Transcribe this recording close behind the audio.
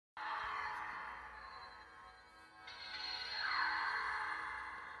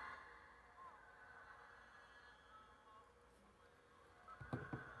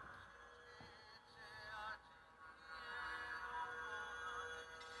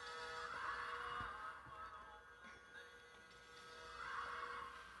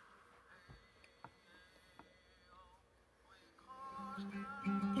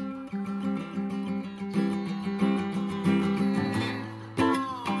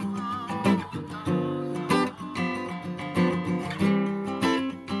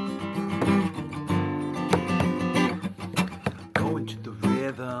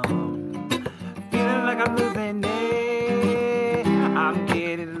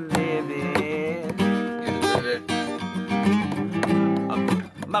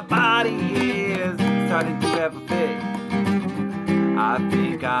starting to have a fit. I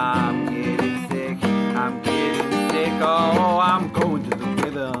think I'm getting sick. I'm getting sick. Oh, I'm going to the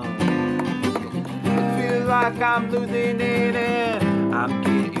rhythm. It feels like I'm losing it. And I'm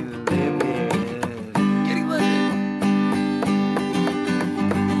getting livid. Getting livid.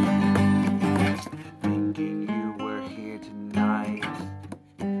 Thinking you were here tonight.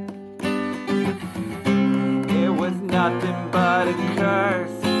 It was nothing but a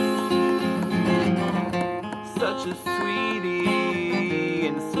curse. Such a sweetie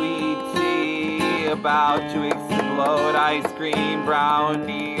and sweetie, about to explode. Ice cream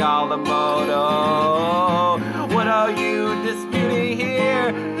brownie a la moto. What are you disputing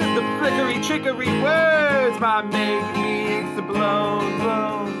here? The flickery trickery words might make me explode.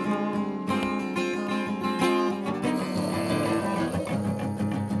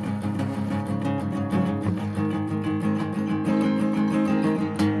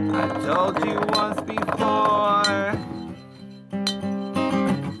 I told you once before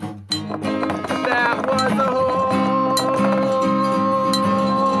that was a whore.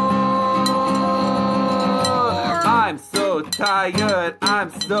 I'm so tired, I'm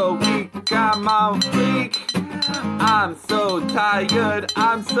so weak, I'm on fleek. I'm so tired,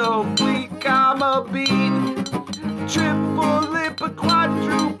 I'm so weak, I'm a beat. Triple lip, a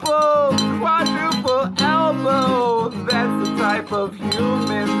quadruple elbow. That's the type of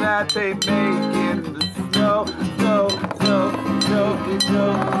human that they make in the snow. Going to the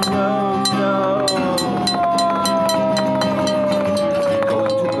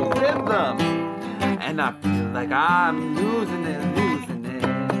rhythm, and I feel like I'm losing it.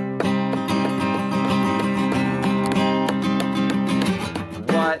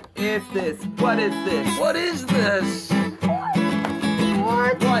 What is this? What is this? What is this?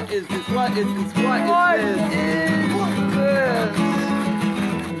 What is this? What is this? What is this?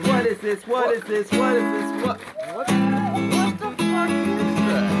 What is this? What is this? What is this? What the fuck is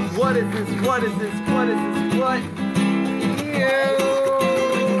this? What is this? What is this? What is this? What?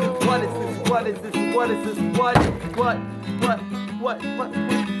 What is this? What is this? What is this? What?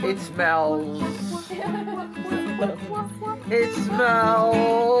 It smells. It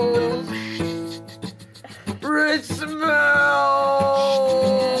smells. It smells.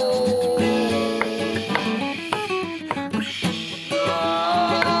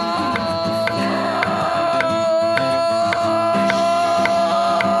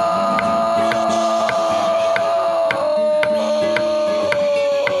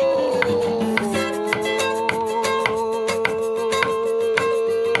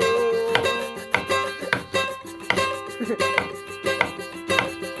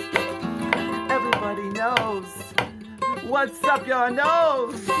 Everybody knows what's up your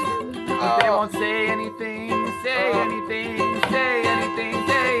nose. They won't say anything, say anything, say anything,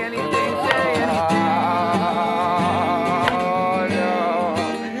 say anything, say anything. Oh no.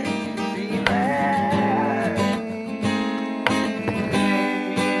 Be mad.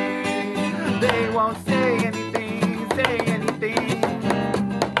 They won't say anything, say anything.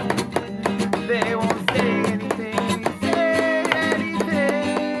 They won't say anything, say anything.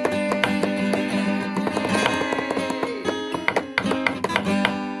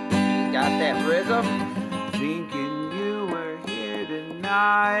 Got that rhythm? Thinking you were here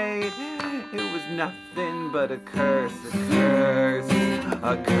tonight. It was nothing but a curse, a curse,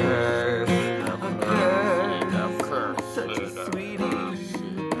 a curse, a curse. Such a sweetie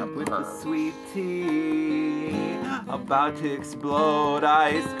with the sweet tea, about to explode.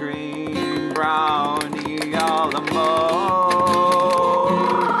 Ice cream brownie a la mode.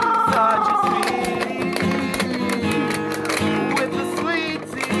 Such a sweetie with the sweet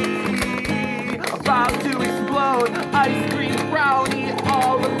tea, about to explode. Ice cream brownie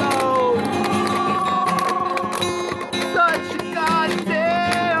all alone. Such a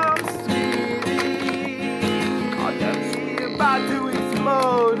goddamn sweetie, about to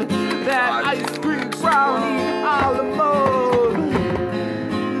explode. That ice cream brownie all alone.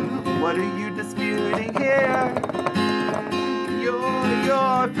 What are you disputing here?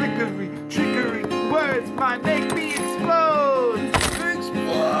 Your flickery, trickery words might make me explode.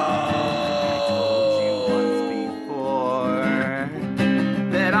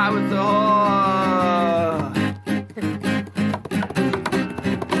 That I was a whore.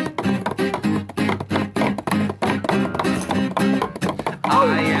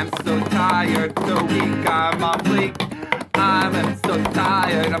 I am so tired, so weak, I'm on fleek. I'm so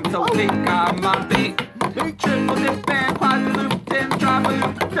tired, I'm so weak, I'm on beat. Triple dip and quadloop and drop a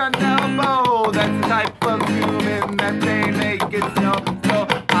loop, turn elbow. That's the type of human that they make it so. So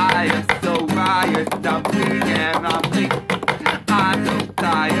I am so tired, I'm weak and I'm weak. I'm so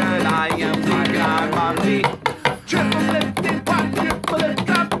tired, I am weak, I'm on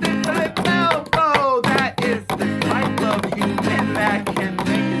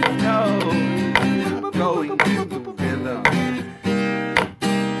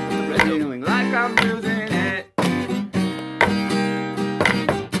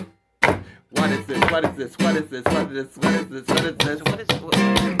is this?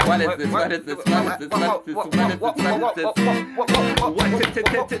 What is this? What is this? What is this? What is this? What is this? What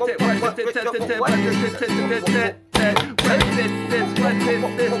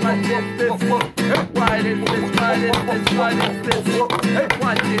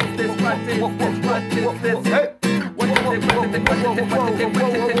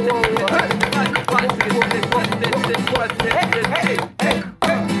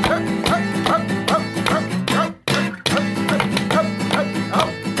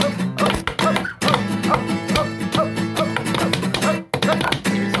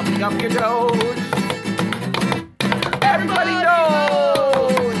up your nose. Everybody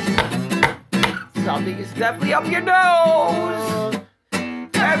knows something is definitely up your nose.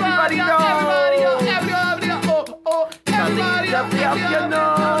 Everybody knows something is definitely up your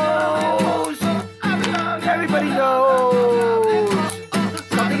nose. Everybody knows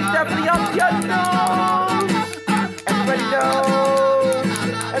something is definitely up your nose. Everybody knows.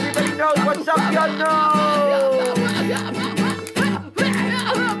 Everybody knows what's up your nose.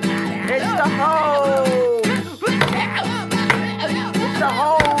 It's the hose! It's the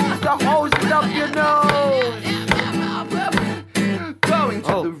hose! The hose is up your nose! Going to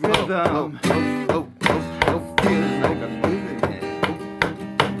the rhythm. Feeling like I'm losing it.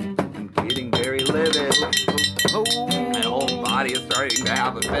 I'm getting very livid. My whole body is starting to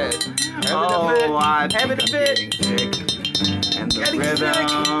have a fit. Oh, I think I'm getting sick. And the rhythm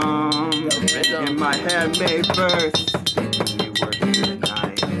in my head may burst. You were here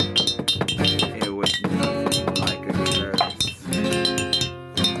tonight. It was nothing like a curse.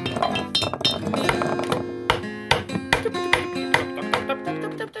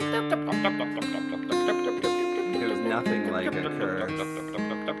 It was nothing like a curse.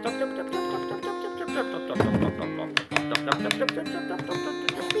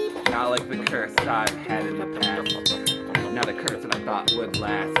 Not like the curse I've had in the past. Not a curse that I thought would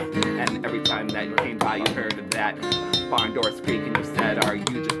last. And every time that you came by, you heard of that barn door squeak and you said, are you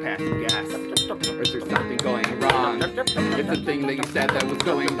just passing gas? Or is there something going wrong? It's the thing that you said that was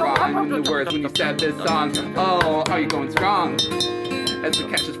going wrong. In the words when you said this song, oh, are you going strong? As the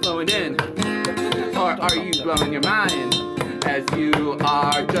cash is flowing in. Or are you blowing your mind? As you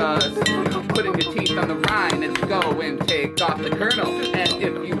are just putting your teeth on the rind and go and take off the kernel. And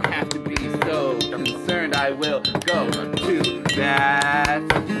if you have to be so concerned, I will go to that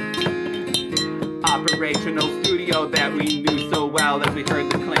operational studio that we knew so well as we heard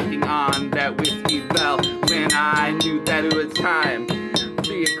the clanking on that whiskey bell. When I knew that it was time,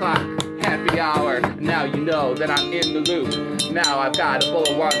 3 o'clock, happy hour. Now you know that I'm in the loop. Now I've got a bowl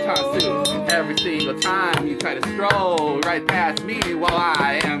of wonton soup. Every single time you try to stroll right past me while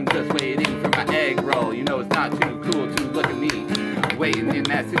I am just waiting for my egg roll. You know it's not too cool to look at me waiting in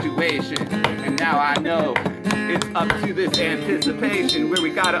that situation. And now I know it's up to this anticipation where we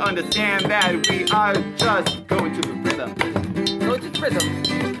gotta understand that we are just going to the rhythm. Go to the rhythm.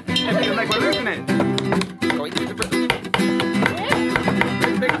 And feel like we're losing it. Going to the rhythm.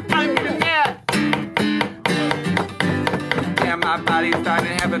 I'm mad. Yeah, my body's starting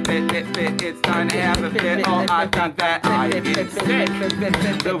to have a fit. It's starting to have a fit. Oh, I think that I get sick.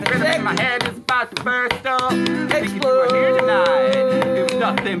 The rhythm in my head is about to burst up. Thinking you were here tonight. It was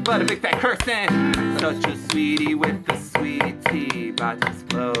nothing but a big fat cursing. Such a sweetie with the sweet tea about to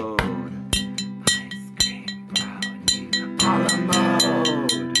explode.